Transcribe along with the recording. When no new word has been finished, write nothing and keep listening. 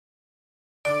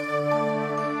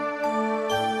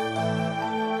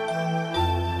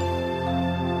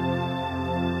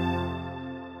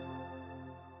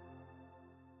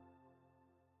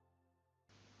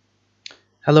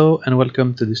Hello and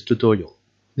welcome to this tutorial.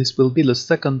 This will be the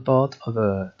second part of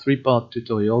a three-part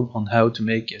tutorial on how to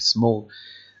make a small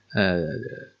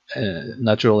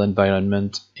natural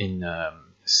environment in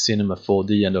Cinema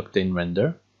 4D and Octane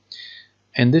Render.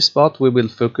 In this part we will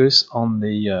focus on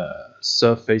the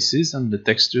surfaces and the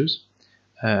textures.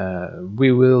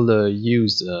 We will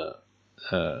use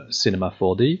Cinema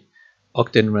 4D,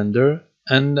 Octane Render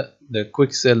and the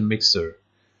Quixel Mixer.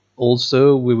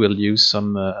 Also we will use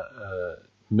some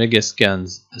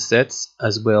Megascans assets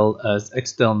as well as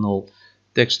external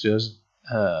textures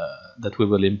that we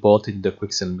will import in the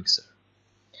Quixel Mixer.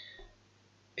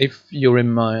 If you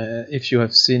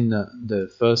have seen the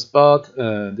first part,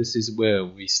 this is where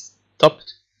we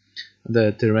stopped.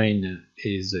 The terrain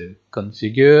is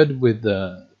configured with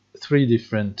three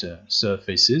different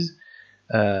surfaces.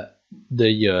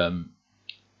 The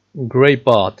gray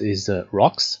part is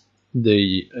rocks,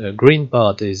 the green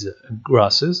part is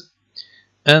grasses,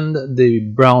 and the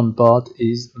brown part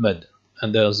is mud.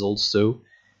 And there's also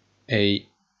a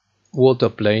water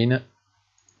plane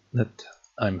that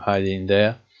I'm hiding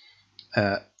there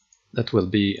that will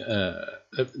be there,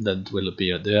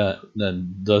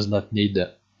 that does not need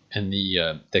any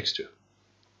texture.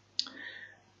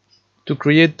 To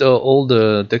create all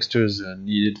the textures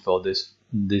needed for this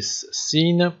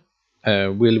scene,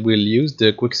 we'll use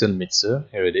the Quixel Mixer.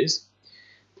 Here it is,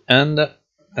 and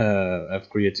I've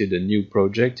created a new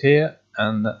project here,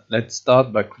 and let's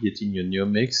start by creating a new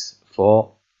mix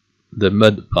for the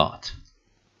mud part.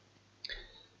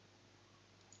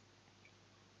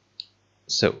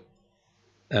 So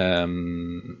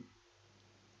in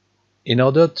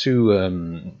order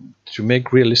to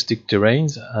make realistic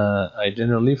terrains, I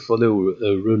generally follow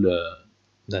a rule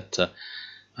that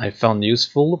I found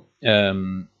useful.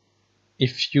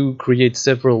 If you create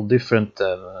several different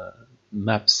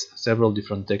maps, several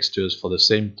different textures for the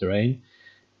same terrain,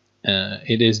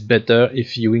 it is better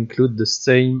if you include the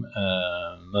same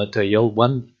material,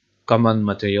 one common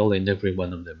material in every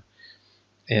one of them.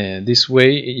 This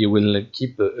way you will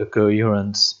keep a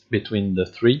coherence between the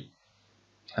three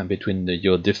and between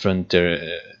your different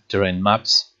terrain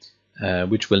maps,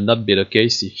 which will not be the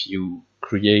case if you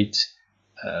create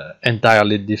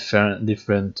entirely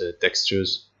different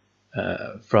textures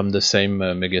from the same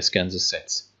Megascans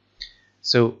assets.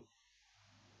 So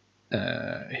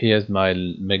here's my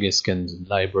Megascan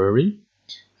library.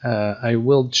 I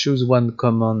will choose one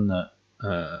common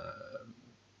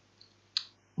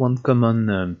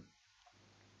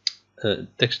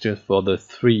texture for the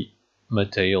three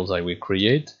materials I will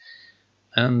create,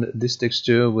 and this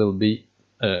texture will be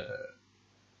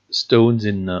stones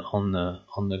on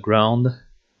the ground,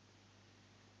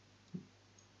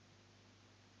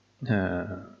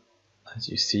 as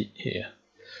you see here.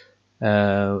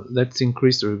 Let's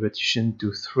increase the repetition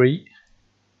to 3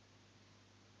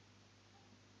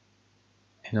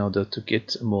 in order to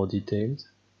get more details.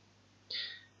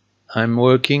 I'm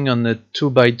working on a 2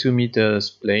 by 2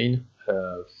 meters plane.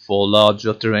 For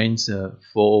larger terrains,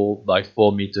 4 by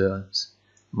 4 meters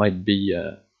might be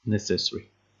necessary.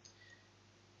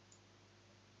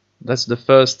 That's the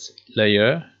first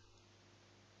layer,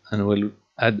 and we'll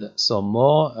add some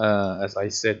more. As I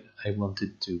said, I want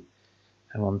it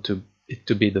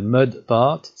to be the mud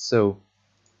part, so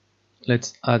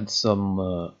let's add some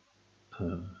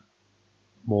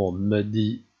more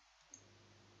muddy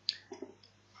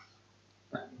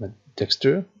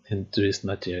texture into this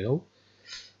material.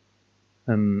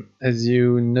 As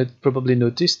you probably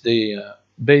noticed, the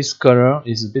base color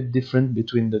is a bit different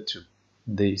between the two.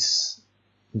 The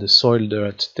soil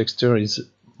dirt texture is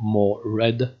more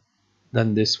red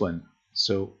than this one,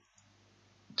 so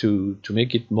to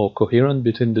make it more coherent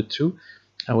between the two,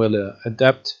 I will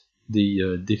adapt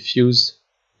the diffuse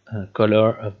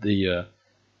color of the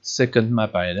second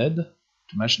map I added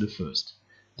to match the first.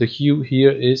 The hue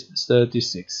here is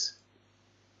 36,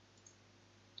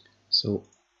 so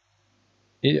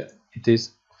here it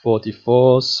is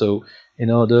 44, so in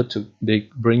order to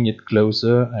bring it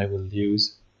closer I will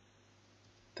use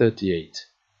 38,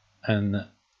 and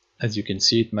as you can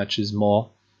see it matches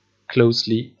more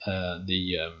closely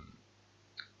the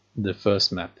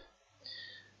first map.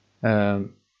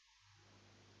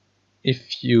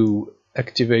 If you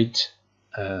activate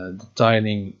the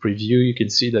tiling preview, you can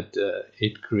see that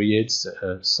it creates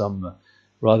some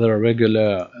rather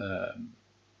regular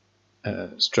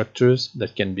structures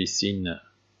that can be seen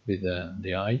with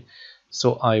the eye.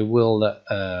 So I will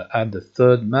add the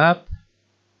third map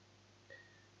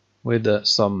with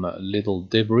some little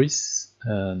debris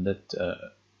that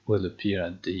will appear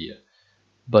at the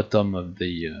bottom of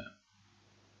the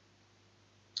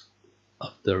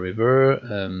river.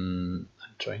 I'm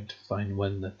trying to find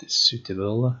one that is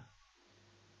suitable.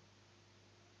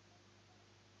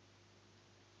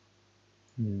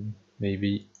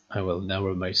 Maybe I will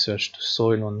narrow my search to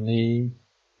soil only.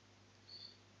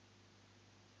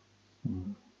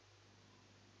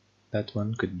 That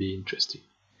one could be interesting.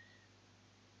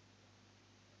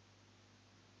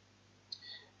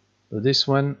 So this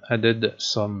one added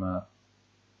some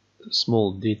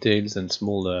small details and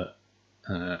small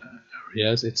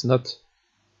areas. It's not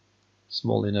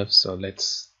small enough, so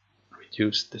let's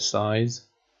reduce the size.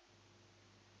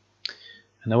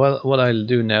 And what I'll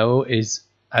do now is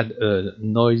add a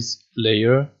noise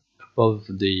layer above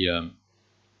the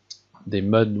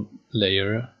mud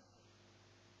layer,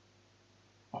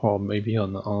 or maybe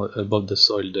on above the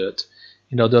soil dirt,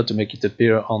 in order to make it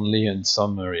appear only in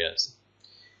some areas.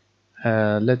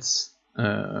 Let's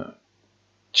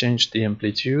change the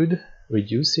amplitude,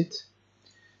 reduce it,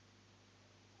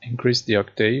 increase the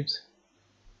octaves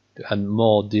to add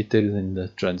more detail in the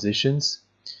transitions,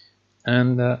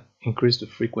 and increase the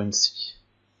frequency.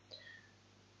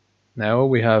 Now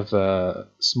we have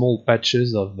small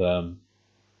patches of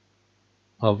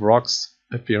rocks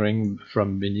appearing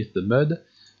from beneath the mud.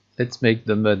 Let's make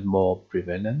the mud more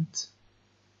prevalent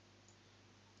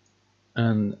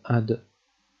and add a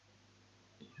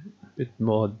bit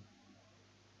more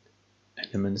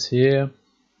elements here.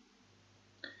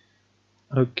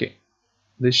 Okay,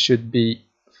 this should be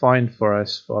fine for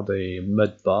us for the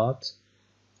mud part.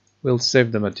 We'll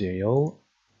save the material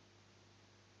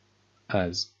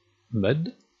as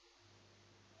mud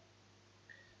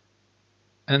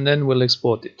and then we'll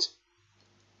export it.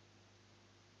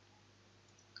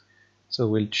 So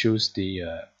we'll choose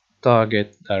the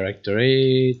target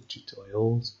directory,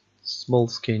 tutorials, small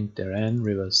skin terrain,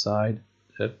 riverside.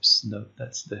 Oops, no,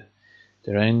 that's the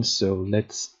terrain. So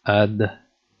let's add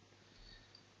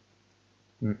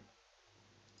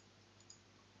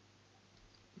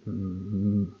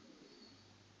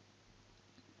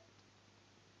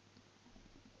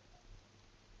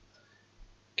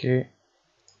okay,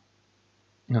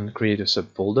 and create a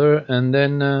subfolder, and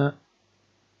then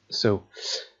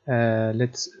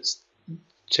let's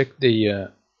check the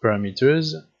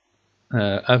parameters.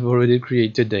 I've already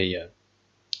created a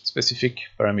specific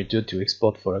parameter to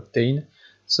export for Octane.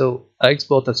 So I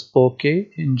export as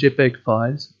 4K in JPEG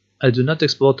files. I do not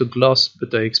export to gloss,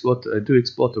 but I do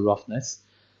export to roughness,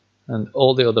 and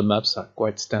all the other maps are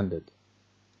quite standard.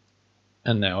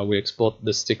 And now we export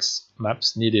the 6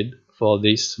 maps needed for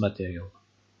this material.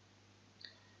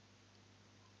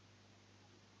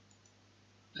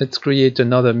 Let's create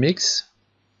another mix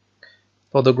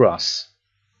for the grass.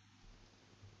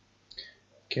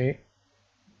 Okay.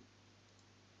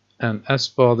 And as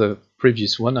for the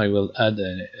previous one, I will add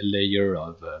a layer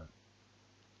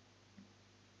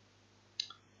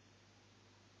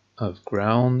of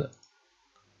ground,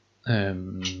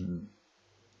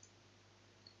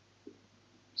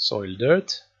 soil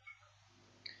dirt,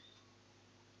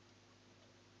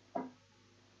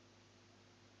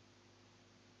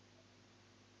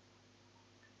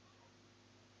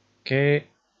 okay.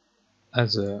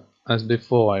 As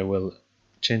before, I will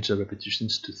change the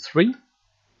repetitions to 3.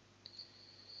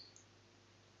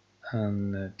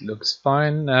 And it looks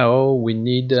fine. Now we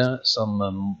need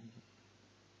some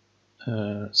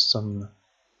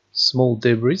small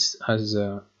debris as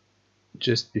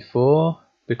just before,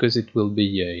 because it will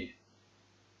be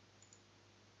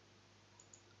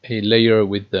a layer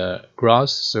with the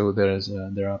grass, so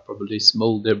there are probably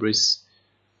small debris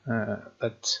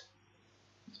that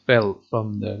fell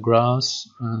from the grass.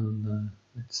 And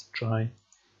let's try.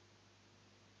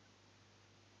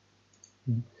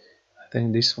 I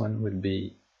think this one will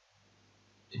be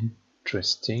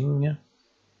interesting.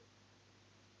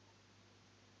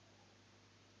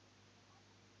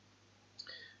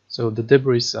 So the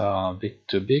debris are a bit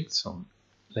too big, so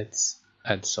let's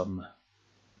add some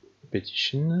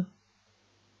repetition.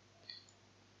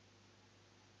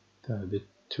 They're a bit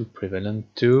too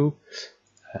prevalent too.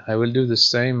 I will do the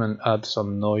same and add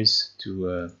some noise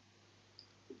to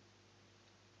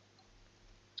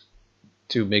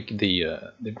make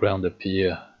the ground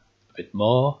appear a bit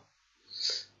more.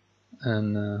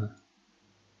 And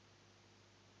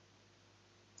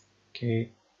okay,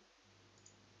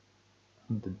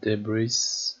 the debris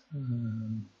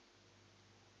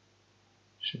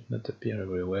should not appear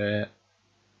everywhere,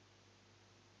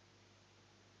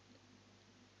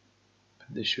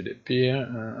 but they should appear.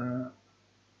 I'm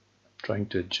trying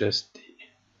to adjust the,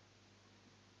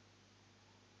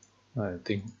 I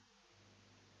think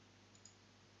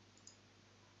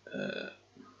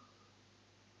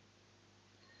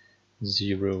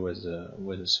 0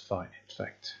 was fine, in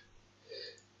fact.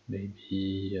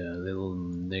 maybe a little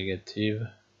negative.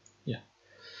 Yeah.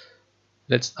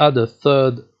 Let's add a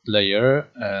third layer.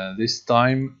 This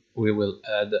time we will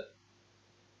add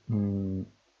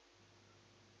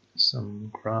some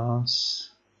grass.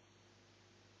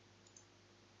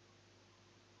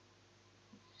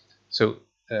 So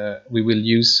we will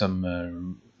use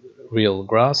some real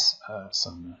grass,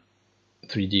 some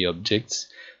 3D objects.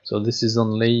 So this is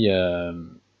only a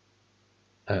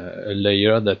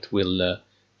layer that will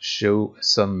show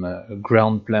some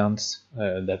ground plants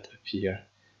that appear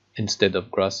instead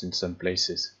of grass in some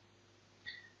places.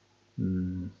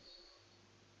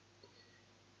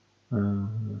 I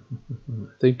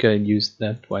think I used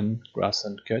that one, grass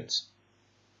and cut.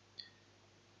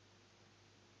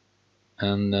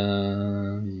 And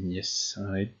yes,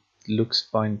 it looks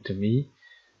fine to me.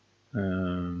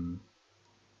 A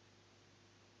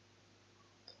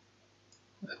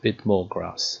bit more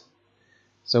grass.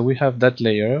 So we have that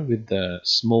layer with the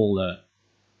small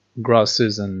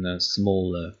grasses and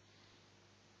small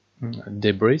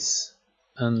debris,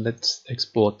 and let's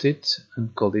export it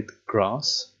and call it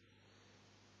grass.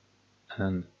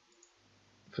 And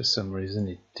for some reason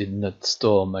it did not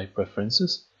store my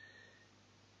preferences,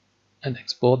 and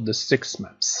export the 6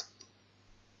 maps.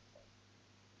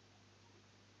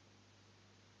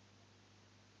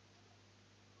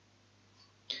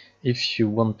 If you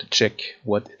want to check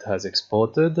what it has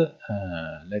exported,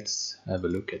 let's have a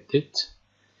look at it.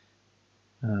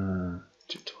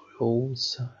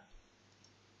 Tutorials,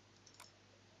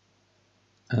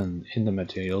 and in the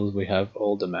materials we have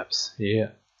all the maps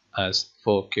here as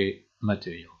 4K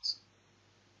materials.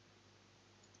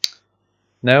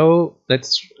 Now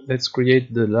let's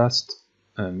create the last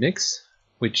mix,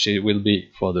 which will be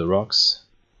for the rocks.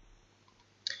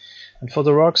 And for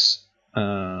the rocks,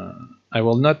 I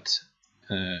will not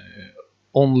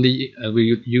only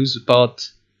will use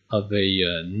part of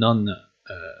a non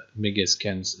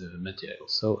Megascans material.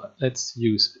 So let's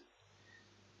use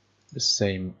the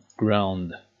same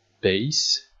ground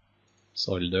base,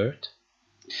 soil dirt,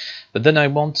 but then I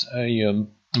want a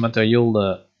material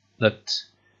that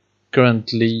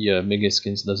currently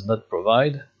Megascans does not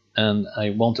provide, and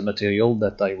I want a material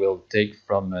that I will take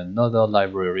from another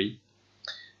library,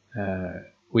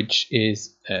 which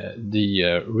is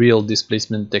the real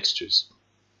displacement textures.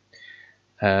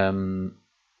 The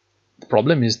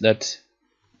problem is that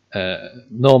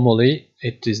normally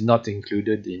it is not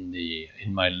included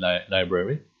in my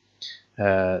library,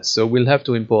 so we'll have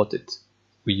to import it.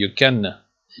 You can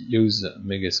use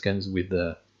Megascans with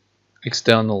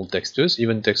external textures,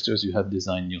 even textures you have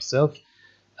designed yourself,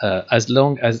 as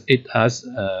long as it has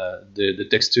the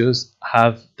textures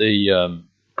have the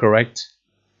correct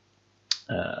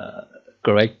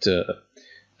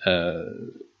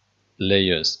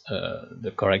layers,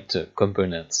 the correct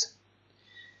components.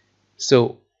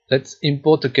 So let's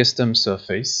import a custom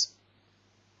surface,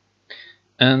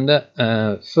 and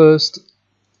first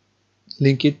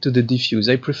link it to the diffuse.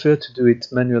 I prefer to do it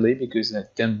manually because I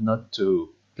tend not to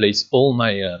place all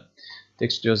my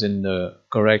textures in the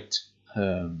correct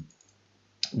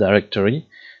directory,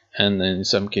 and in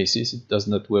some cases it does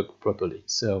not work properly.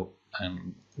 So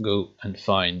go and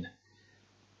find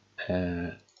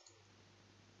the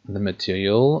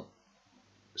material.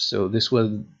 So this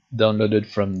was downloaded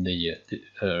from the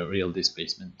Real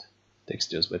Displacement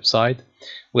Textures website.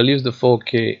 We'll use the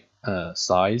 4K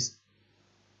size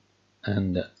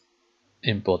and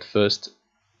import first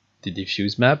the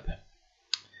diffuse map.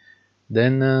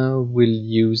 Then we'll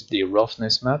use the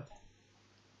roughness map.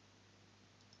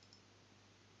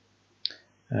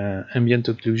 Ambient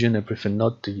occlusion, I prefer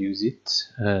not to use it.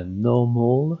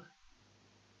 Normal.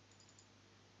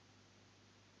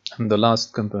 And the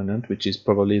last component, which is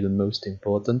probably the most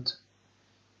important,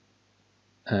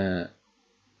 the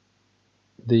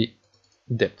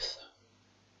depth.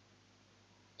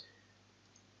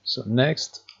 So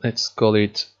next, let's call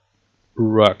it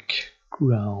rock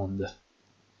ground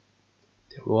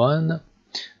 1,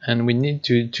 and we need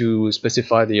to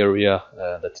specify the area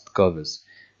that it covers.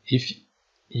 If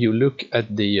you look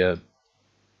at the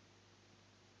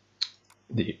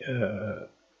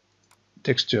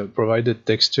texture, provided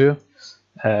texture,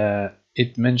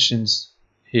 it mentions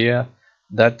here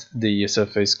that the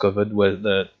surface covered was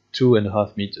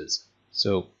 2.5 meters.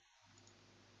 So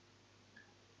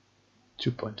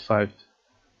 2.5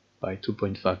 by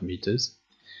 2.5 meters.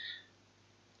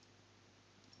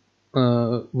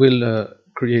 We'll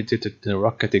create it in the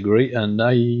rock category, and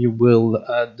I will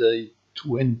add a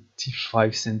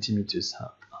 25 centimeters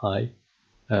high,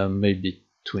 maybe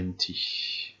 20.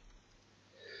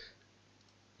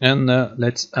 And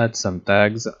let's add some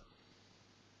tags.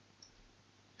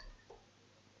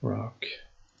 rock,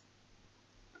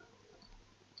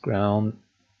 ground,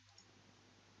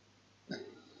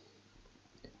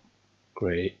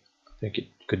 great. I think it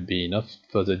could be enough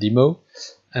for the demo,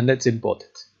 and let's import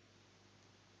it.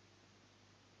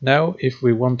 Now if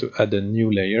we want to add a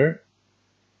new layer,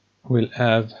 we'll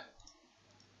have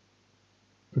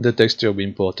the texture we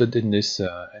imported in this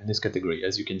category.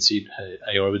 As you can see,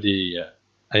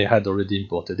 I had already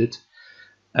imported it.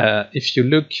 If you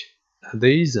look at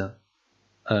these,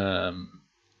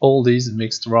 all these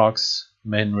mixed rocks,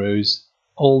 main rows,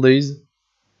 all these,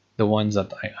 the ones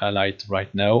that I highlight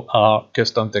right now, are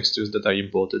custom textures that I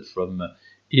imported from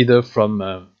either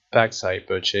from packs I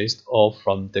purchased or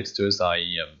from textures I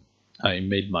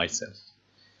made myself.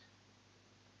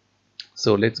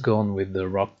 So let's go on with the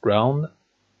rock ground.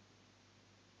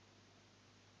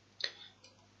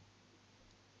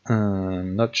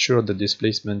 I'm not sure the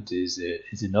displacement is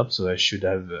enough, so I should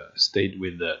have stayed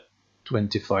with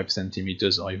 25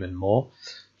 centimeters or even more.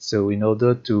 So in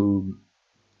order to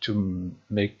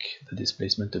make the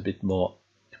displacement a bit more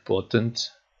important,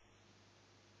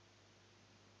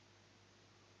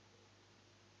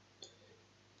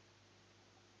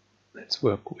 let's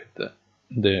work with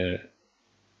the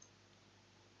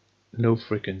low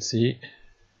frequency.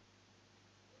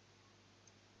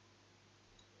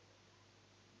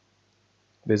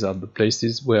 These are the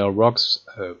places where rocks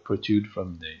protrude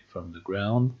from the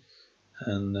ground,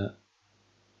 and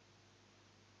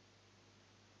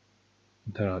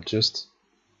there are just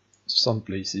some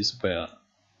places where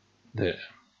the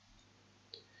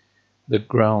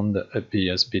ground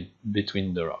appears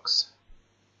between the rocks.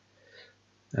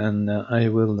 And I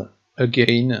will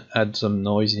again add some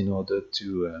noise in order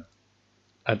to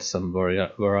add some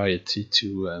variety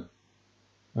to.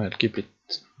 I'll keep it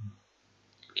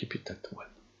at 1.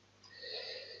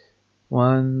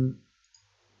 1,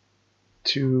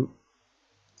 2,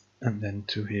 and then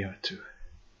 2 here too.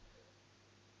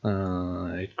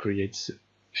 It creates a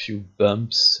few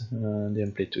bumps. The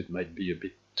amplitude might be a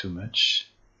bit too much.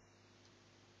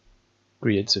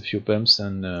 Creates a few bumps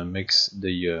and makes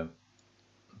the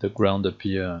ground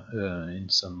appear in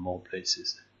some more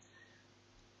places.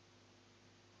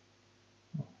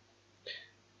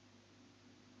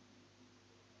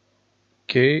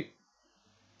 Okay,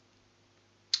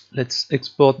 let's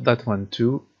export that one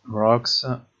too, rocks,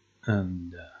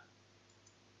 and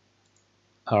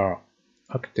our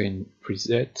Octane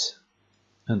preset,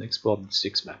 and export the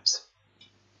 6 maps.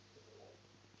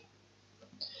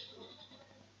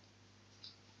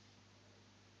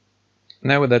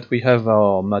 Now that we have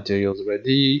our materials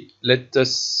ready, let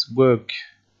us work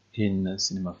in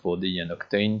Cinema 4D and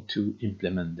Octane to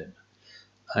implement them.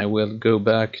 I will go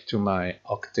back to my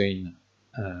Octane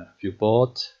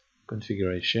viewport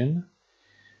configuration,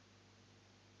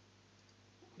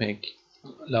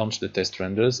 launch the test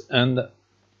renders, and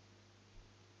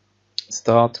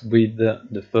start with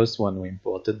the first one we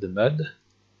imported, the mud.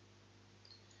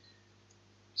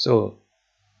 So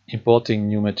importing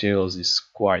new materials is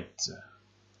quite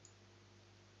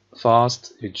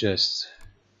fast. You just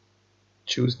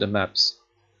choose the maps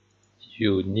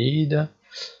you need,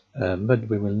 but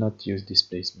we will not use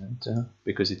displacement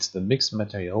because it's the mixed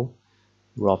material,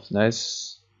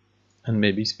 roughness, and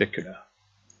maybe specular.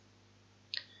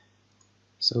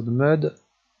 So the mud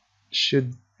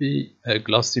should be a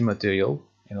glossy material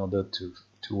in order to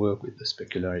work with the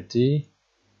specularity,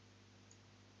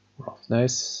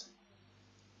 roughness,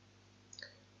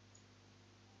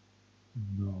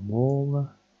 normal,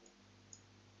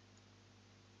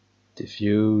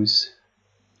 diffuse,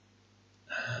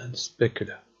 and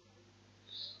specular.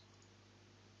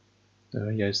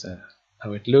 Here's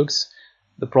how it looks.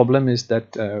 The problem is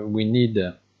that we need,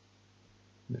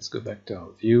 let's go back to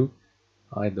our view,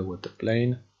 hide the water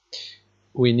plane.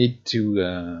 We need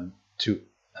to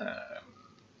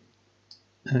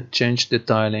change the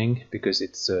tiling because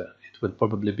it will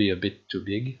probably be a bit too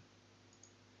big.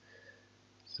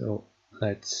 So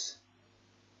let's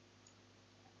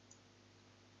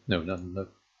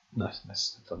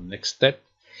that's for the next step.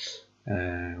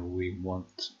 We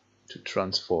want to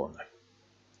transform,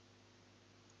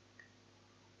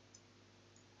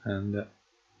 and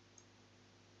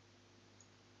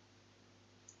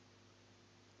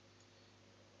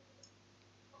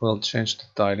we'll change the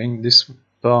tiling. This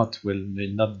part may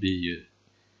not be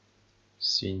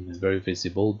seen very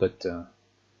visible, but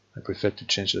I prefer to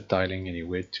change the tiling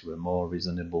anyway to a more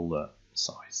reasonable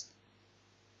size.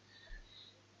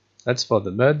 That's for the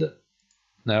mud.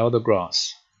 Now the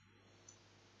grass.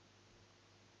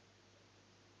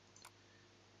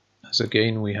 So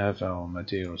again, we have our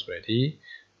materials ready.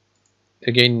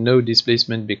 Again, no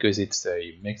displacement because it's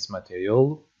a mixed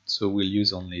material. so we'll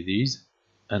use only these,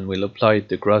 and we'll apply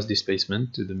the grass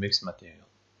displacement to the mixed material.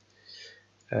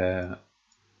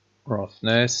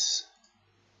 Roughness,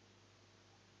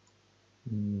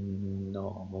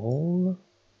 normal,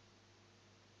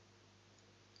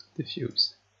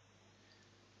 diffuse,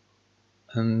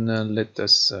 and let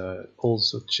us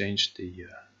also change the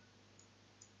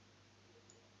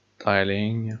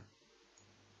tiling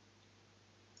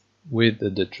with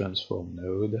the transform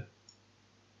node.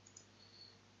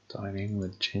 Tiling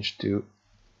will change to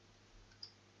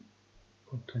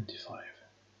 0.25.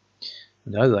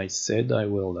 And as I said, I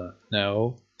will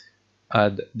now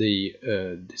add the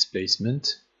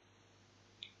displacement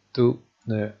to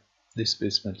the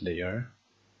displacement layer,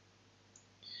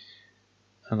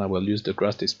 and I will use the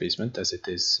grass displacement as it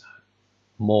is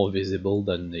more visible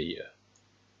than the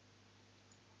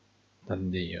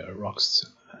rocks,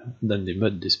 than the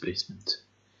mud displacement.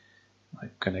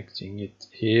 I'm connecting it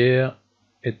here.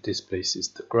 It displaces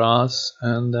the grass,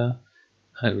 and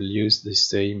I will use the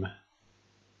same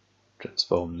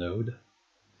transform node.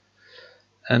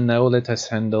 And now let us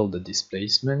handle the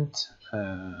displacement,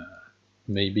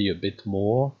 maybe a bit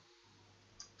more,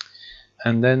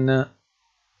 and then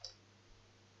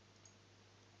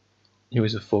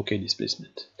use a 4K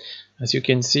displacement. As you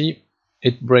can see,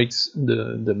 it breaks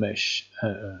the mesh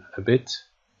a bit,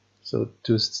 so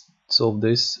to solve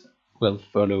this, we'll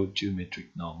follow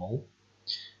geometric normal,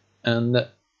 and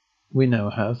we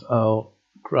now have our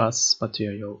grass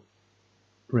material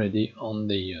ready on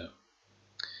the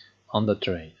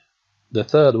terrain. The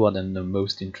third one, and the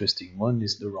most interesting one,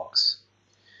 is the rocks.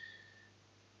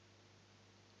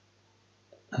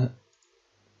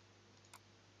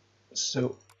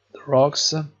 So the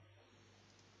rocks,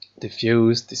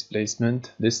 diffuse,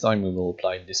 displacement. This time we will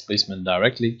apply displacement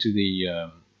directly to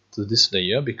the to this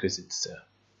layer because it's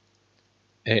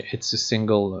a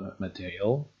single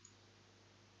material.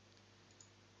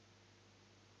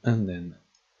 And then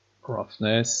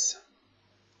roughness,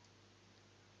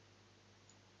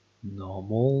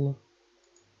 normal,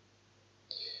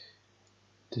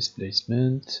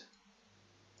 displacement,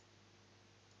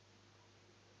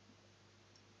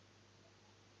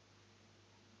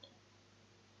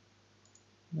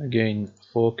 again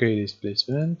 4K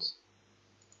displacement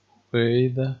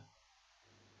with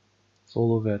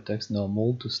follow vertex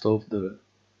normal to stop the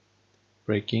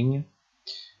breaking.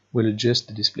 We'll adjust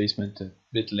the displacement a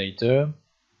bit later,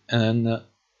 and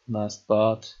last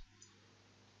part,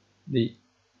 the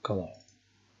color.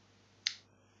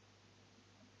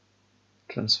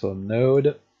 Transform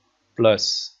node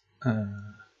plus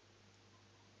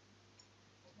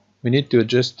we need to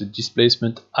adjust the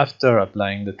displacement after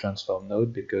applying the transform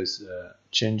node because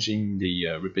changing the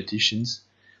repetitions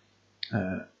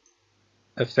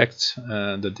affects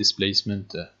the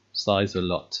displacement size a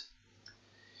lot.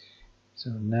 So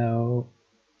now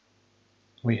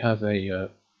we have a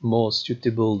more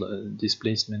suitable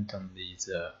displacement on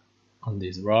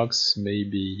these rocks,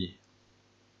 maybe.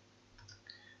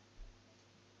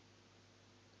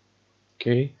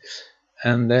 Okay,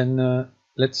 and then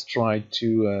let's try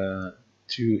to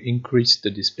increase the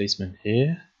displacement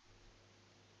here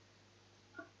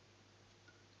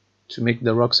to make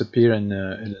the rocks appear in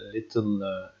a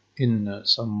little in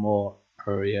some more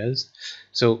areas.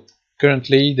 So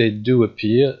currently they do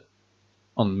appear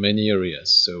on many areas,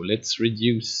 so let's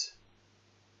reduce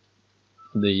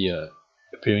the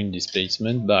appearing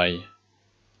displacement by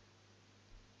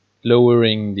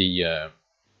lowering the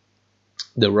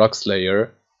rocks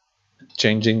layer,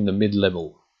 changing the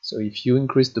mid-level. So if you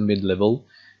increase the mid-level,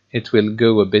 it will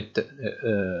go a bit,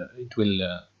 it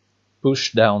will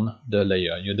push down the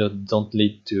layer. You don't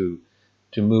need to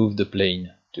move the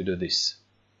plane to do this.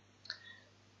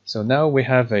 So now we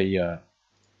have a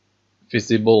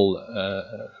visible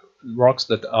rocks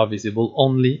that are visible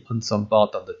only on some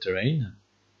part of the terrain.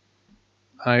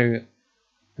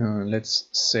 Let's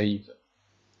save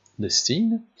the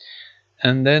scene,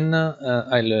 and then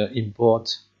I'll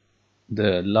import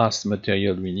the last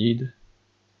material we need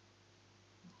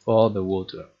for the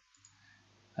water.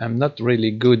 I'm not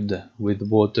really good with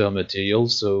water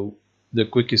materials, so the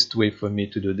quickest way for me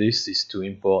to do this is to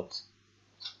import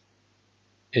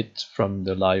it from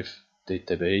the live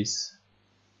database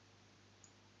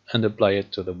and apply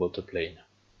it to the water plane.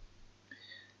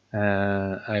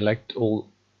 I like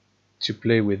to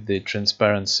play with the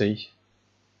transparency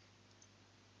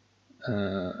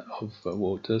of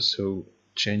water, so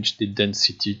change the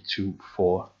density to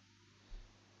 4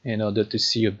 in order to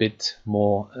see a bit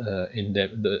more in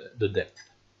depth the depth.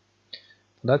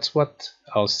 That's what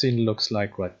our scene looks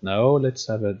like right now. Let's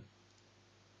have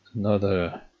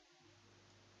another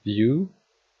view.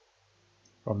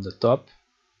 from the top.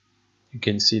 You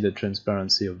can see the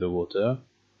transparency of the water,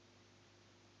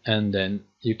 and then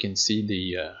you can see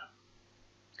the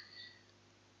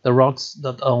rocks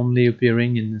that are only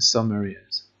appearing in some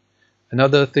areas.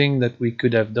 Another thing that we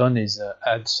could have done is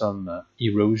add some an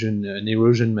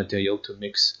erosion material to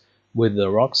mix with the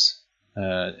rocks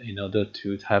in order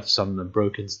to have some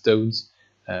broken stones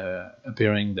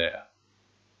appearing there.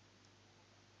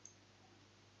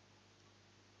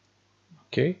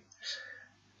 Okay,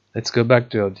 let's go back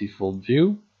to our default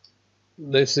view.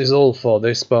 This is all for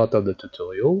this part of the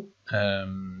tutorial.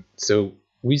 So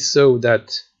we saw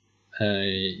that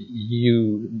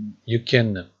you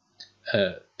can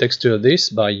texture this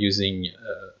by using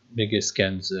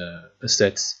Megascans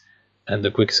assets and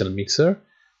the Quixel Mixer.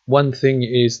 One thing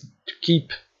is to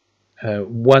keep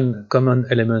one common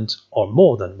element or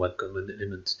more than one common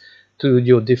element to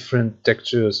your different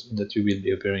textures that you will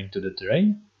be appearing to the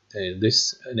terrain.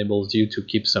 This enables you to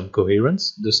keep some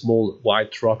coherence, the small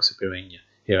white rocks appearing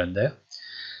here and there.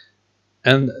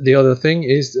 And the other thing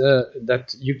is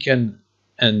that you can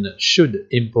and should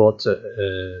import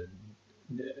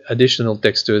additional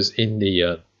textures in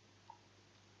the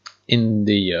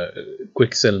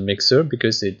Quixel Mixer,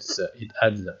 because it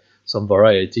adds some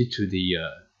variety to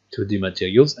the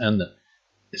materials, and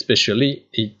especially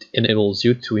it enables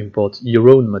you to import your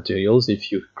own materials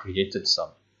if you created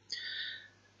some.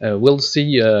 We'll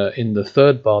see in the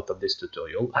third part of this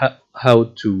tutorial how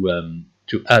to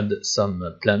add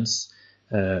some plants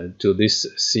to this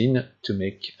scene to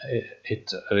make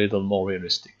it a little more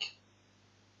realistic.